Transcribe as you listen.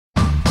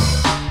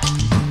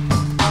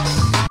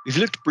We've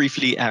looked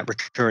briefly at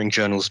recurring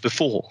journals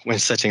before when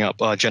setting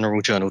up our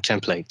general journal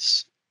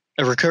templates.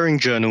 A recurring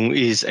journal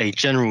is a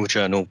general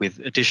journal with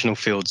additional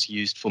fields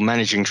used for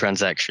managing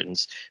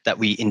transactions that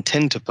we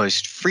intend to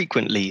post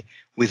frequently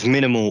with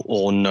minimal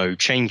or no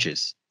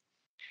changes.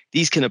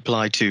 These can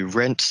apply to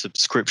rent,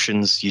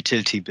 subscriptions,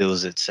 utility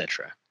bills,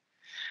 etc.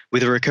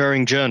 With a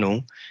recurring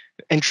journal,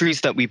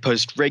 entries that we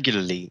post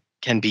regularly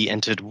can be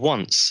entered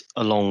once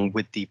along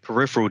with the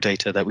peripheral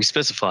data that we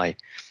specify.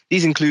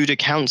 These include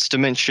accounts,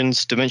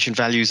 dimensions, dimension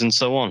values, and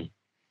so on.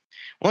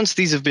 Once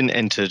these have been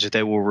entered,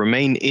 they will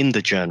remain in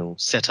the journal,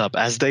 set up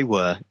as they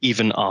were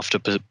even after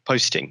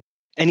posting.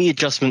 Any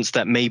adjustments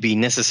that may be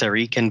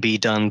necessary can be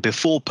done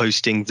before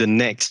posting the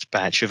next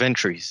batch of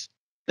entries.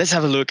 Let's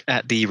have a look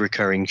at the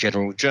recurring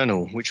general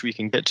journal, which we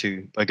can get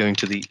to by going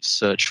to the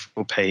search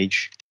for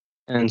page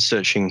and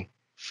searching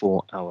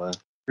for our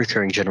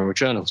recurring general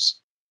journals.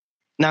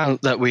 Now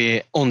that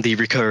we're on the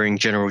recurring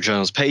general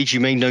journals page, you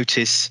may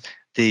notice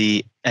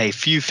a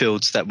few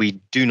fields that we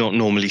do not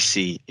normally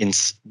see in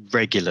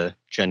regular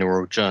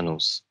general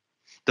journals.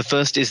 The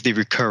first is the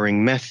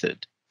recurring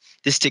method.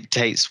 This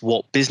dictates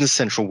what Business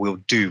Central will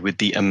do with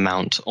the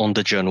amount on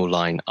the journal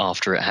line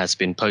after it has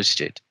been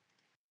posted.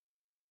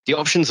 From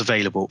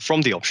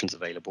the options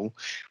available,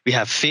 we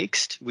have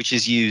fixed, which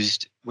is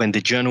used when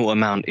the journal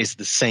amount is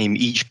the same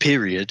each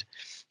period.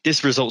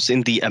 This results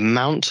in the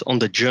amount on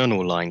the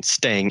journal line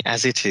staying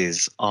as it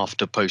is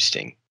after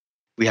posting.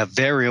 We have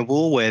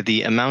variable, where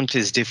the amount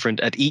is different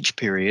at each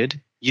period.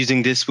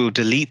 Using this, we'll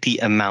delete the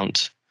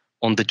amount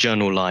on the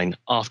journal line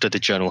after the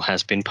journal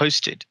has been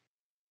posted.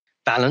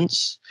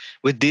 Balance.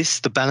 With this,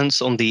 the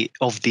balance of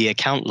the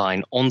account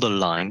line on the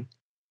line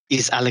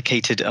is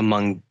allocated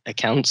among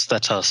accounts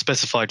that are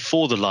specified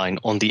for the line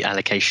on the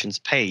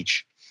allocations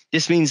page.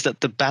 This means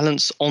that the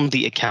balance on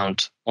the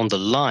account on the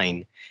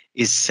line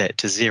is set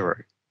to 0.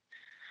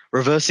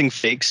 Reversing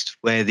fixed,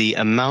 where the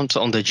amount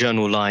on the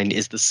journal line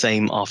is the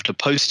same after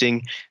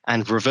posting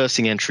and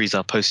reversing entries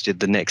are posted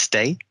the next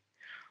day.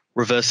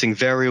 Reversing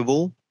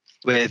variable,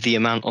 where the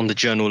amount on the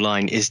journal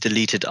line is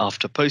deleted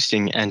after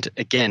posting and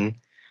again,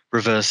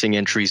 reversing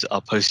entries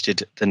are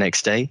posted the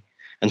next day.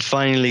 And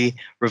finally,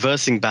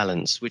 reversing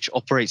balance, which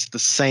operates the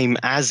same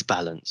as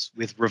balance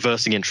with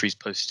reversing entries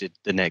posted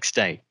the next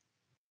day.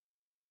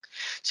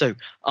 So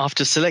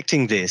after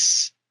selecting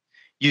this,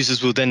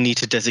 users will then need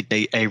to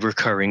designate a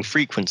recurring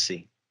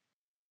frequency.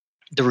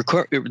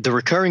 The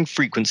recurring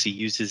frequency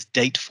uses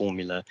date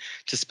formula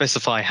to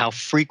specify how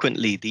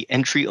frequently the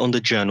entry on the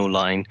journal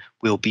line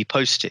will be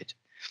posted.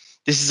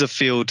 This is a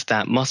field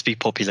that must be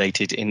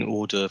populated in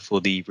order for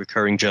the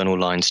recurring journal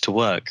lines to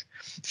work.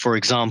 For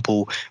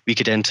example, we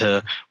could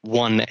enter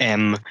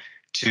 1M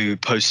to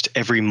post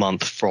every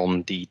month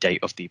from the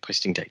date of the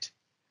posting date.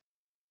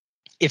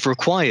 If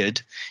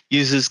required,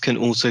 users can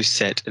also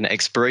set an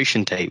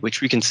expiration date,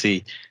 which we can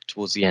see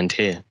towards the end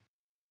here.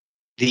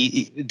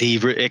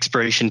 The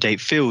expiration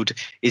date field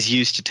is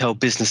used to tell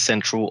Business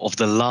Central of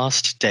the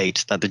last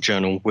date that the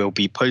journal will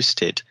be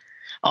posted.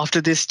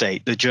 After this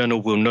date, the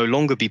journal will no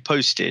longer be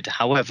posted.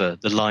 However,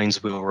 the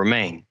lines will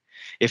remain.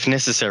 If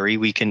necessary,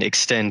 we can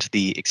extend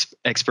the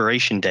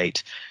expiration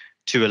date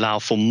to allow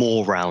for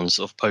more rounds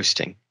of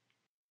posting.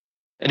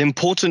 An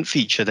important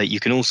feature that you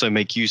can also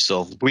make use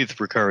of with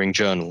recurring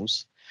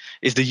journals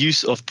is the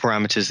use of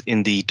parameters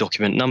in the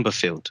document number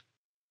field.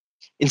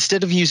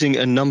 Instead of using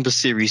a number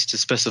series to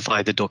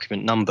specify the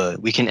document number,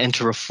 we can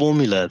enter a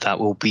formula that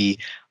will be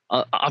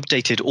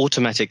updated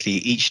automatically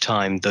each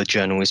time the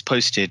journal is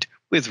posted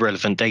with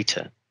relevant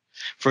data.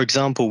 For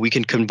example, we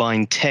can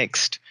combine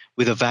text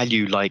with a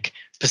value like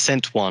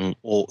 %1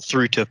 or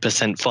through to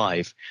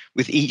 %5,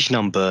 with each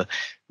number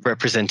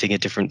representing a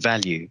different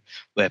value,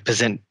 where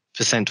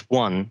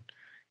 %1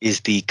 is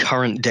the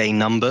current day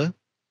number,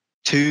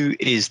 2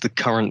 is the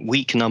current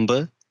week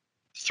number,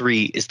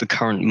 3 is the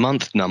current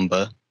month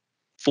number,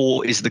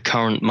 4 is the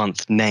current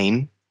month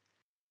name,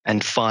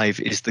 and 5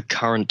 is the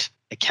current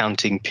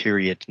accounting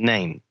period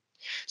name.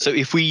 So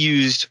if we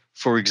used,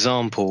 for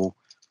example,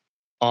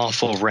 R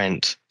for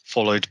rent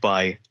followed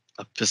by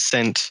a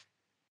 %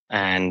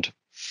 and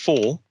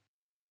 4,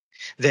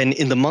 then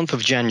in the month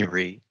of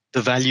January,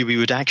 the value we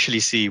would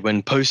actually see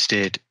when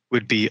posted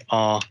would be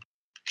R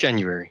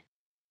January.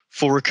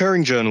 For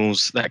recurring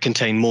journals that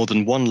contain more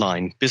than one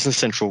line, Business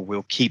Central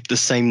will keep the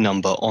same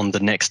number on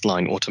the next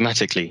line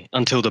automatically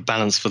until the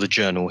balance for the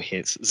journal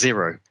hits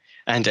 0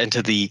 and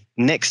enter the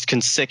next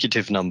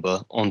consecutive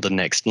number on the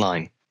next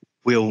line.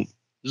 We'll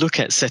look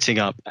at setting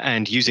up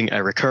and using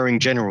a recurring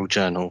general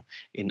journal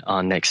in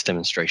our next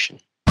demonstration.